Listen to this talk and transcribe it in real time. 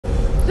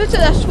put it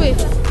this way.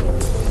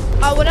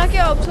 When I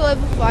get up to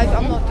level 5,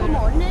 I'm not doing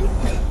it.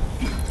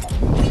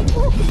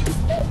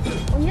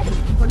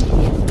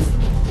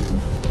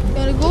 You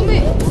wanna go,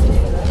 mate?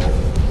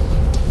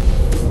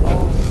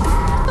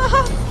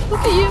 Look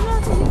at you,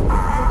 man.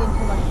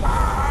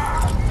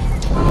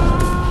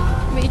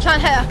 Mate, you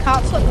can't hit a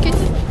cart flip, can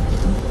you?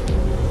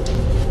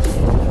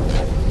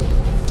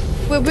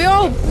 We're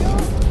all...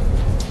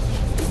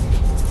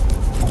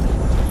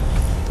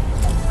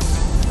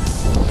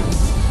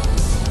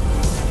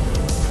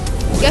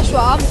 Guess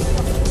what?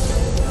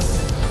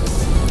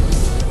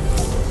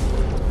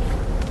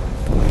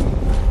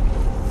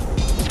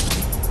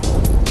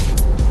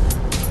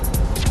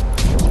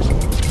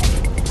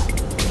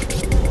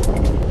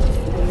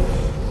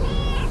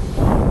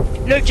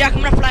 Look, Jack,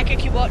 I'm gonna fly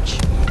kick you, watch.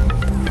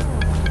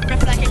 I'm gonna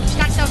fly kick you.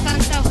 Stand still,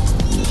 stand still.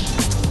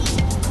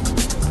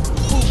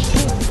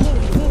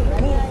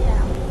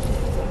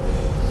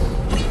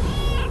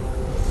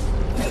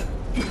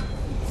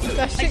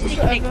 That's It's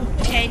taken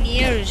like 10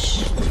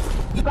 years.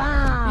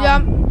 Wow.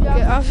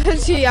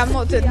 Yeah, I'm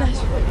not doing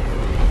this.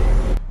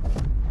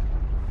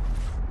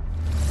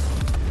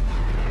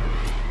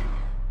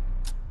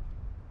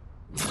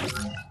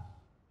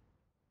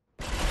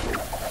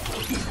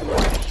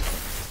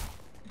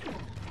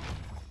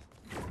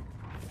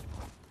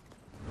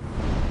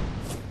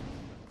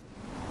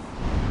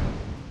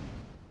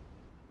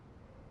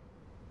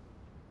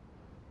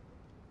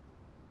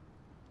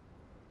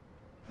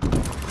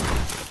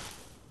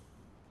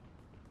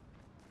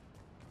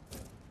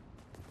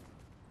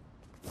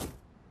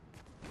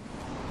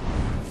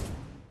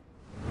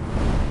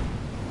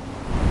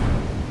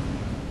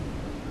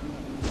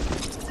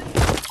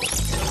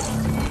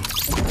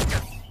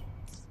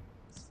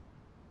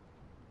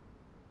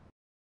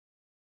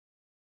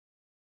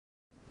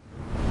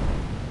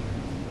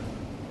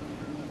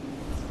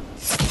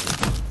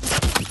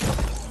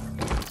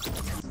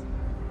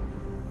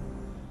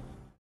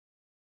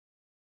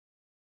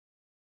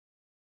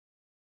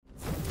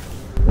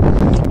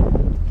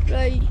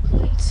 Right.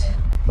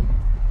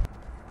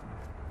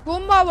 Go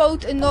on my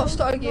world and not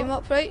start a game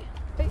up, right?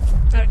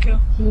 Alright, cool.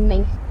 He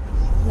makes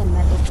the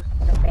middle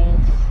for the bed.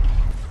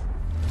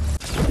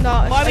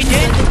 No, What are we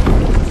doing?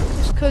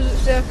 Just because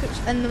it's there, it's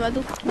in the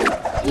middle.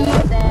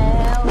 What the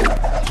hell?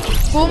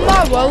 Go on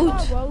my world.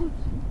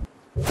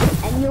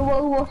 And you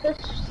will watch us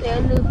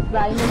sell the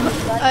rhino.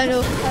 I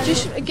know.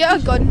 Just get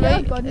a gun,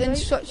 right? And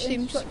switch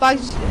teams.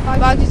 Bags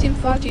team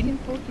 14.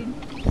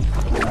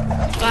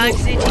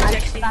 Bags, 18,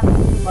 16.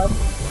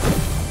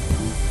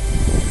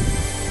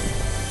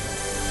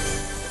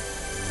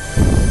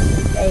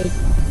 Hey,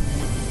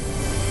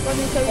 Let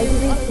me tell I you.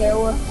 didn't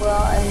tell us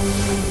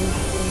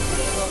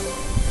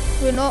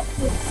We're not.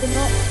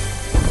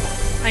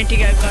 I need to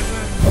get a gun,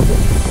 man.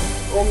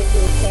 only to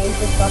change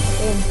the stuff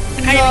in. I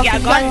can't even get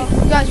a gun.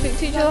 You can't speak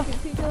to each other.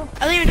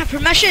 I don't even have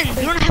permission.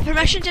 We don't have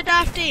permission to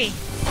Dafty.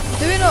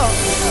 Do we not?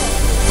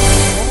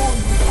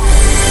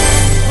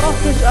 Oh,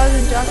 because I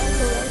and Jack.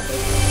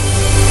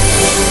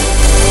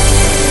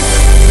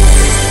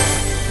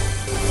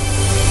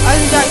 I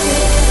and Jack.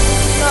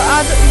 No,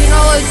 you're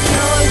not allowed to.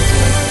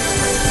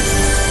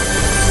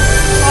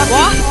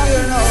 What?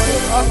 You're not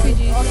allowed.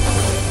 RPG.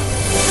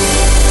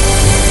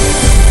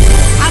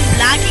 I'm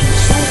lagging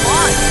so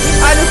much.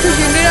 I know, because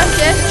you're near a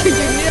chest. No,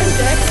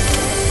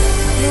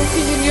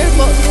 because you're near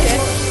lots of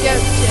chests. Get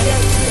out the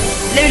chest.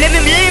 Let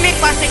me make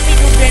my thing. Me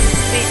don't win.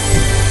 Wait.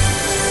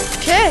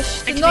 Chest?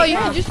 No, you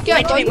can just get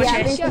a gun.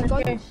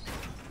 Yeah,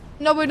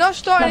 No, we're not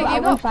starting a I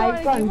game want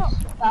up. 5 guns.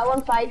 I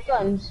want 5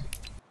 guns.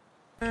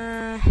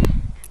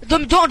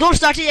 Don't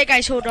start it yet,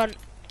 guys. Hold on.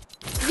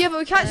 Yeah, but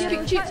we can't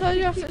speak to each other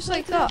if it's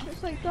like that.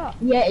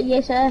 Yeah,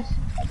 yes, yes.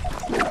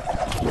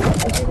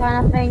 It's the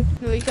kind of thing.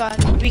 No, we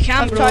can't. We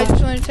can, I've bro. tried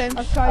so many times.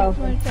 Oh.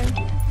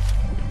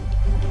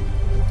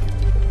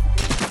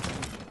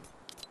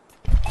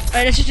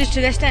 Alright, let's just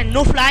do this then.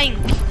 No flying.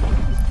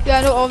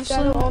 Yeah, no,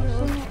 obviously.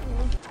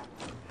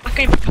 I can't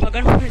even pick up a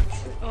gun.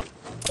 Oh.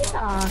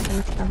 Ah,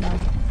 thanks so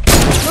much.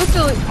 No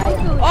delete.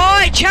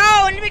 Oi,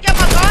 chow! Let me get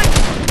my gun.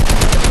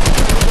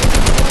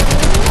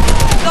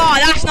 No,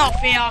 that's not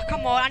fair.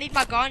 Come on, I need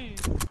my gun.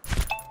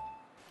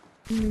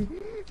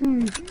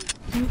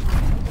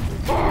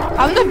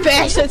 I'm the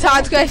best at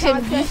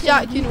transgressing these,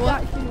 Jack, you know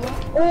what?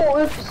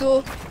 Oh, oops.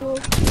 So,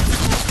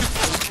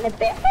 The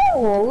bit.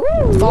 Oh,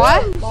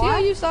 what? See how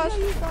you start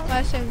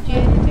my SMG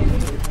anytime.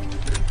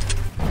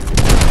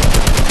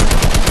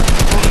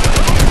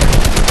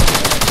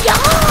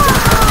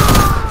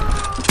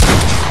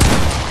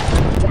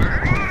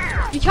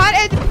 You can't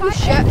edit push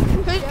shit.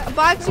 Put a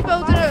bagsy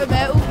building out of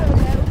metal.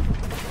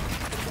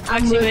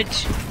 Actually,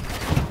 which?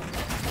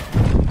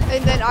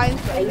 And then iron.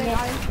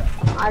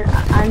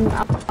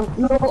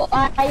 No,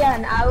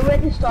 Ian, I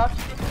already started.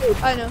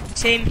 I know.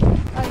 Same.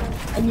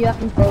 And you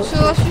haven't voted. So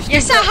let's just.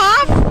 Yes, I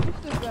have.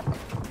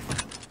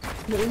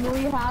 No,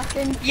 you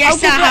haven't.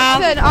 Yes, I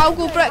have. I'll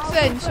go brick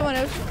then. Someone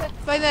else.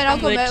 Fine then, I'll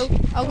go Good. metal.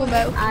 I'll go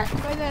metal. And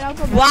Fine then, I'll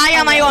go metal. Why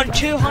am I on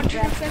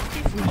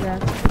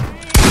 250?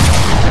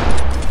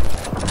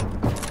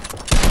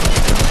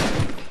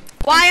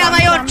 Why am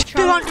I on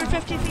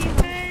 250 feet?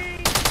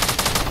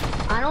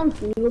 I don't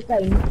see you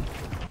fine.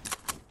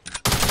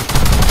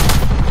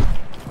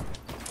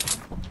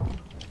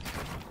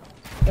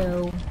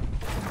 So.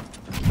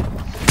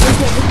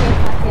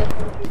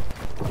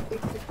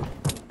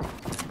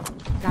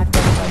 Not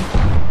that one.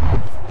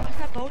 Why's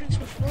that building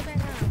so slow then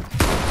now?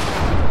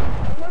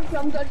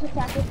 Some dodge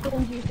attackers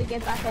couldn't use to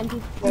get back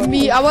into the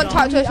Me, I want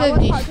tactical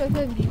SMGs.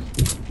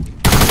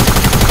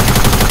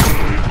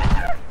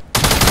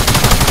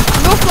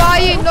 No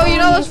flying, no, you're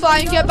not just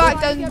flying. Get back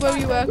down where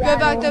you were. Get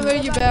back down where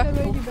you were.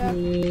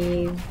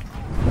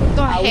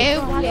 The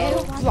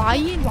hell?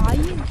 Flying?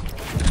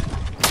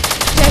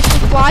 Yes,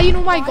 flying,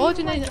 oh my god,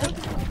 and then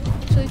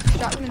actually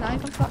distract me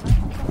knife and that.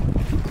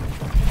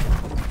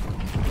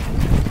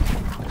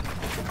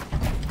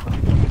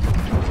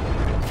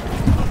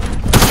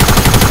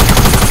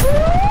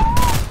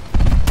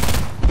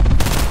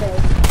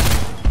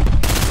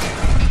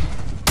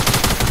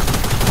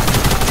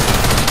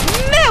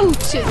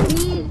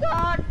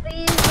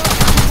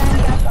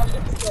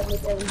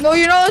 No,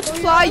 you're not allowed to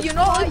fly. You're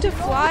not allowed to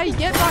fly.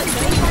 Get back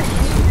down.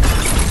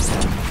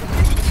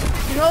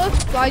 You're not allowed to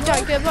fly,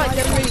 Jack. Get back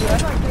down where you were.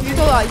 You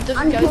go out.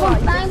 Doesn't count.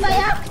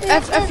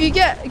 If you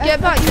get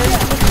back down, you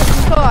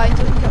go out.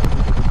 Doesn't count.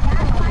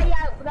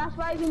 That's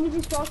why we need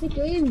to start the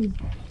game.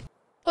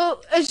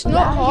 Well, it's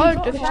not hard.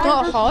 If it's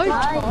not hard,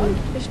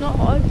 it's not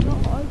hard. It's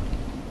not hard.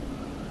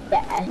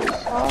 Yes.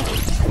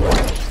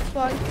 It's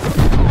fine.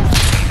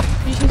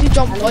 You just need to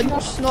jump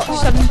once, not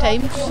 7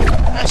 times.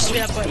 I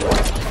swear I've got you.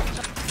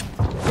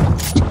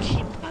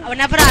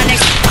 Whenever I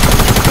like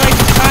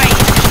try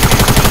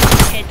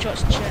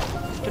headshots and shit,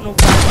 don't know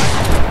why.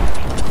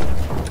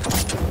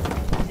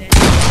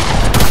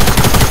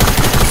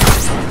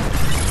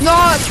 No,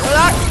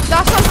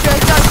 that's not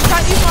good. You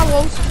can't use my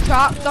walls to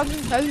trap.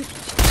 Doesn't count. You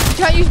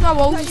can't use my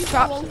walls to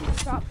trap.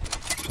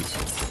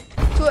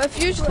 So if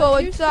you fall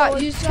into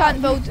that, you just can't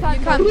build. You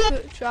can't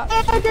put traps.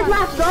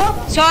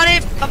 Sorry,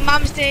 my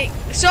mistake.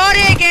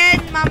 Sorry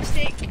again, my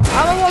mistake.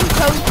 I'm a 1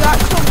 kill.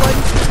 That's for 1.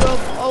 So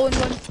all in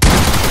 1.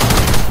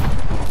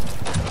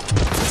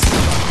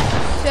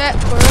 Set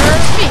for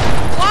me.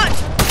 What?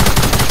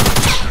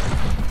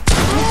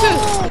 Me too.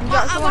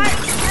 Why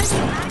is it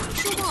lagging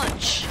so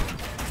much?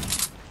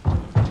 I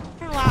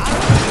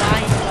don't know why.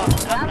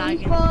 I'm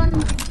lagging.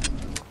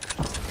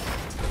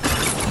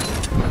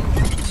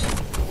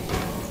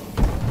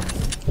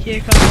 Here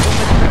comes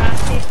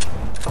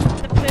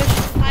the push.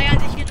 I had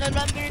to hear the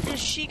lumber. Does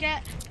she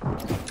get?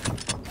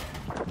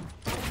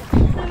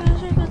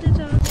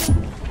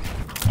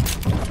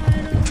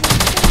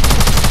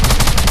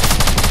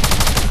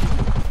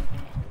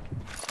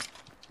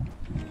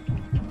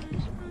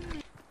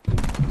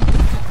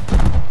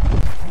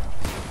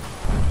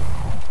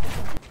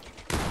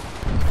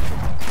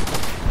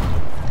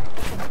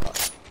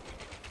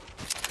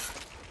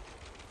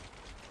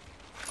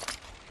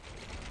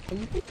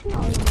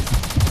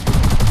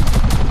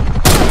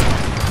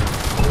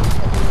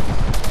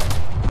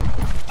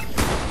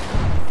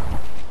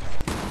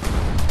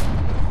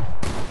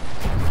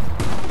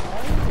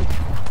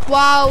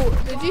 Wow,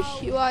 did you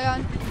see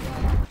Ryan?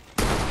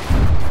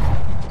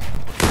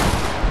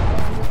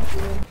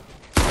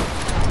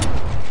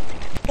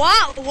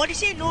 What? What did you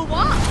say? No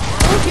what?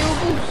 No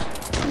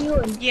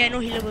healables. Yeah, no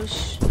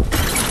healables.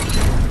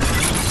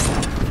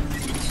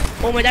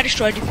 Oh my dad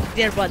destroyed you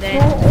there, but then.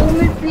 Oh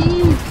my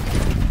please.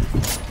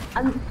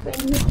 I'm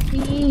finished.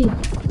 Did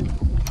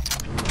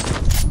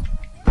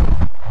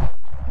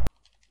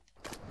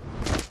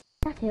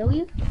I tell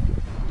you?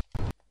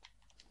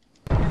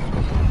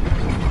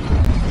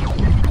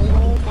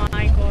 Oh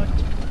my god.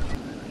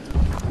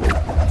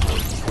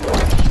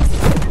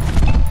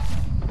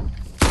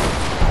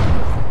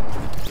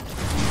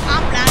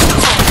 I'm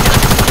lagging.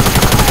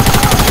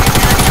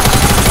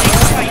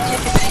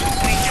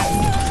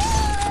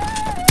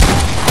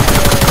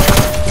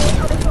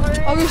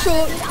 Are you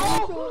sure?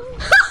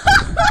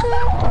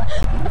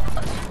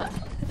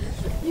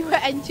 You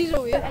were inches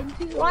away.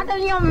 What do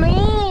you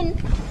mean?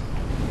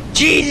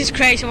 Jesus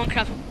Christ, someone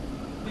crap.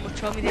 Someone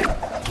throw me there.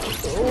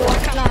 Oh, I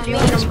can't feel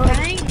this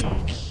bang.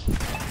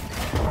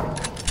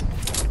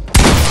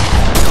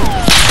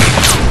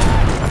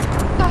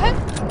 That him?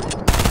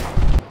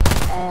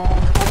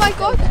 Oh my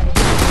god.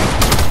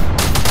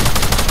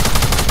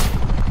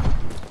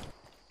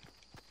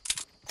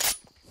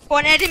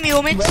 One enemy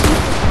moment.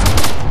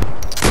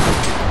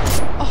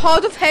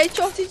 I'd have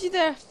headshotted you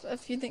there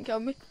if you didn't kill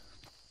me.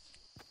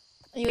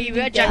 You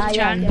were Jackie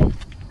Chan.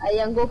 I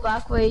am go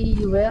back where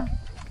you were.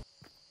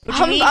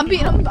 I'm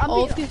beating him.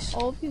 Obvious.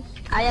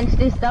 I am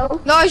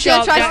still. No, I should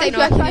Stop, try to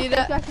Jack, stay no.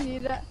 back and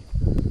need it.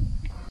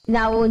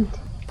 Now won't.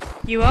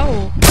 You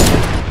are.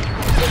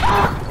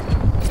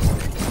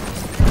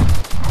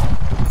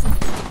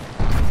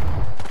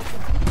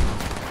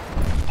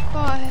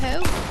 What the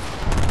hell?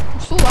 I'm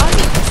so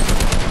laggy.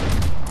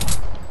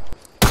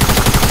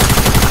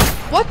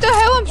 What the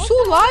hell? I'm so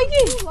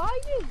laggy.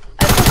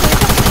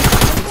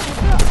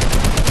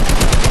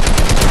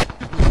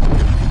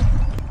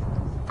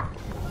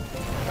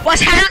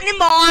 What's happening,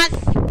 boss?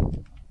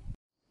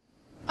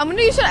 I'm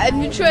gonna use an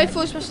inventory for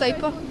my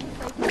sniper.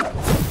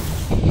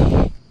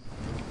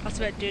 That's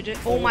what I did.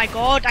 Oh my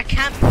god, I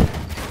can't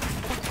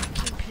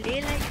fucking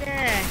play like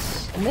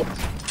this.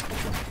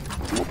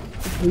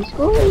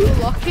 You're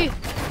lucky.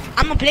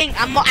 I'm not playing.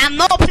 I'm not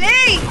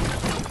playing.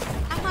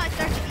 I'm at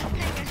 38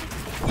 ping.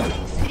 I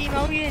should 3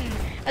 million.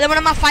 And then when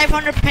I'm at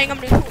 500 ping, I'm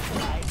doing.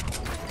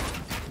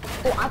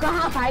 Oh, I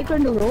got high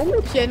ground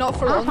alone. Yeah, not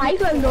for long. High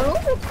ground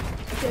alone.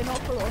 Yeah, not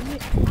for long.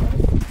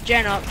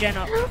 Gen up, gen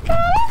up.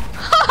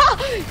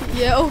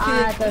 Yeah,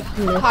 okay.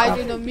 Hiding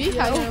Hiding on me,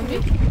 hiding on me.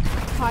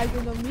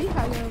 Hiding on me,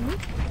 hiding on me.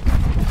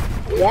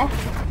 Yeah.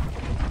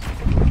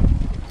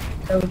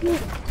 Okay.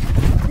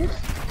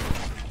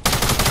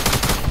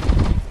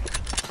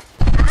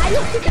 I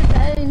looked at the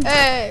phone.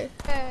 Hey,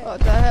 what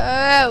the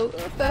hell?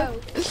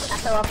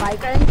 That's our high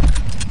ground.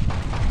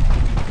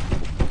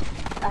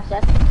 That's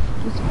it.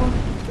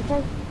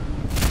 Okay.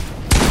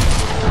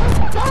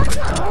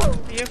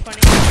 You're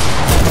funny.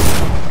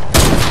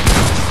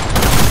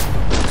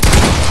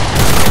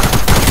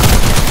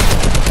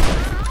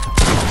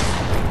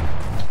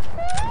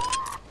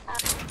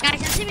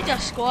 Guys, I see with your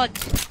squad.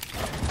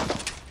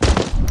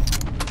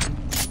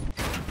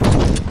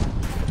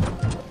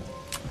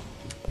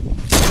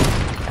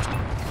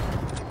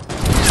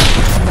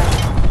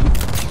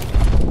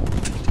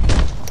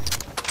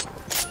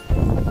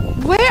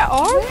 Where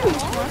are you?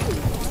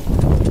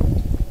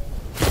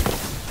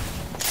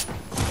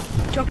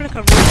 Chocolate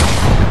cover.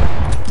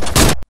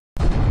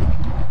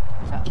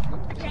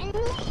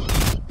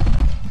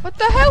 What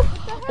the hell?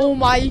 Oh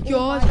my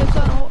god, that's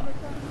not.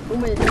 Oh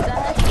my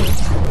god.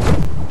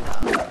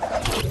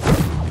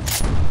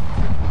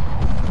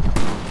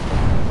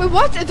 Wait,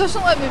 what? It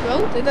doesn't let me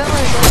build. It doesn't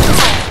let me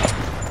build.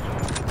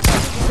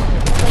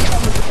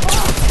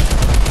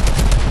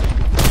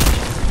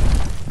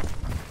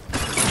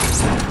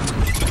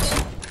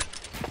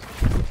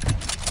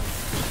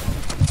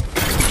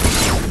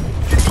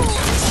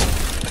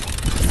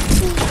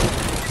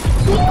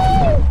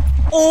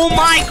 Oh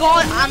my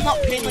god, I'm not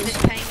playing with this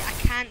ping. I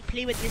can't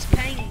play with this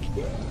ping.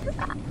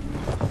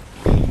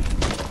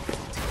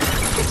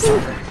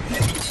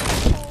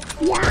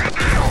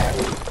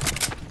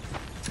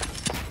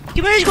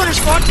 Kimura's gonna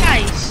squad,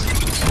 guys.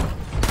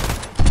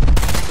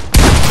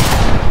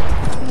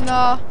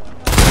 Nah.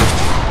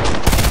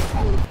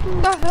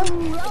 What the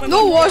hell? No,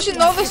 it wasn't.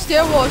 Not the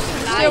stair was. The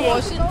stair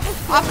wasn't.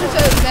 After it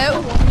was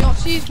metal. No,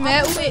 she's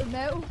metal, mate.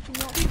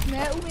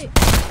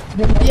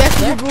 Yeah,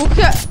 'cause you broke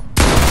it.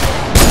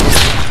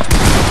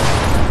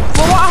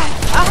 Well,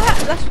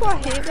 that's what I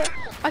hate it.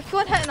 I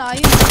can't hit an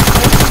iron.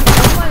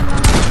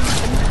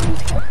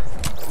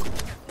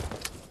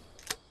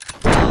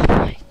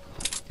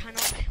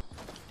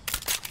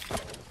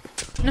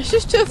 It's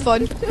just too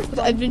fun with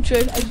the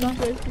inventory.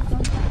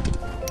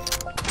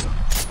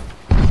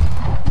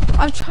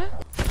 I'm trying.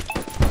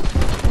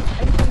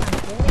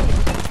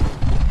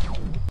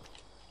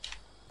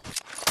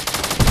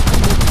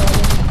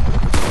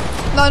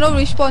 No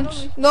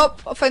respawns.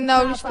 Nope, I think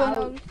no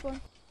respawn.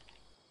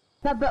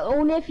 No, but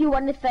only if you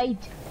want to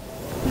fight.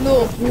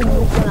 No.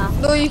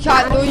 No, you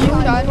can't. No, you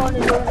can't.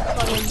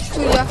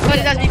 So yeah. But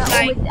it doesn't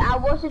fly. I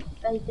wasn't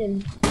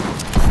fighting.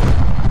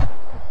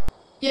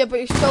 Yeah, but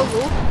you're still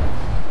low.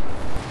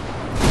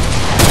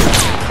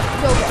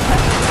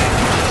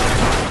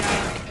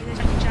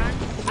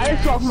 I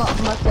just shot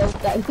myself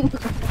down.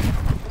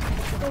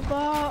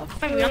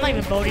 I'm not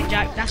even boarding,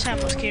 Jack. That's how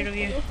I'm scared of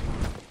you.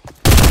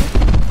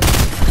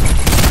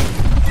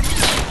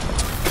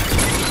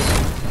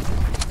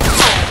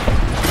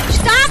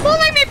 Stop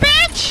bullying me,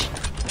 bitch!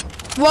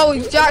 Whoa,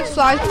 Jack's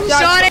flag.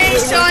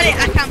 Sorry,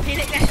 I can't play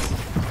like this.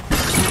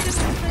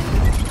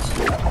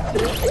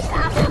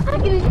 I'm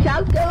getting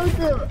shout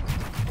out.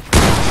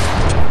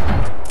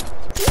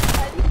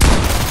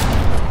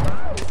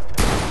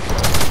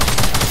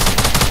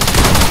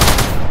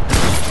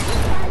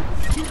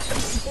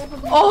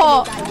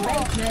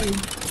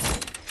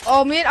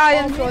 Oh, me and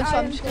Iron's on, so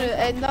I'm just gonna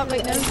end that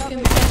right now. It's gonna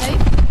be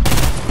Fortnite.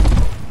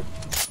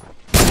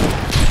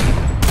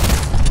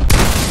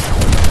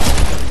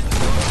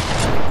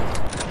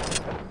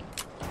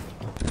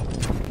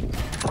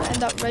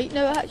 End up right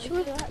now,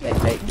 actually.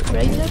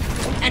 Right now.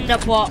 End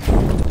up what?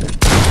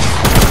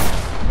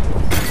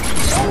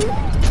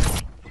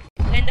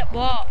 End up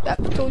what? Yep,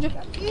 told you.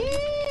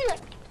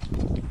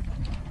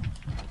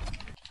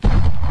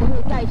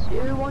 Guys,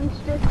 who wants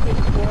to take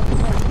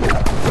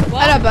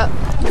What? In a bit.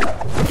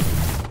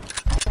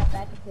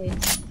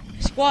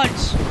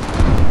 Squads.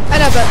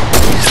 In a bit.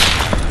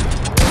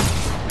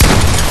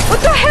 What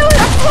the hell is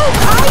that called?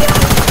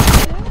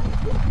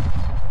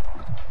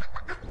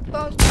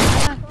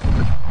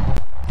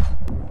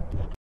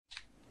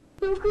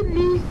 Look at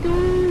these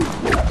dudes.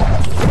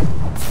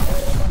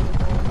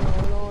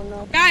 No.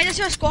 Guys, that's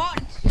your squad.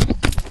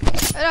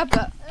 In a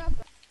bit.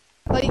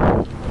 Like,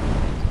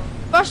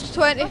 first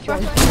 20,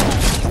 first.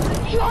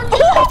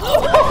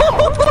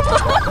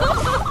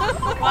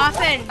 What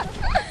happened?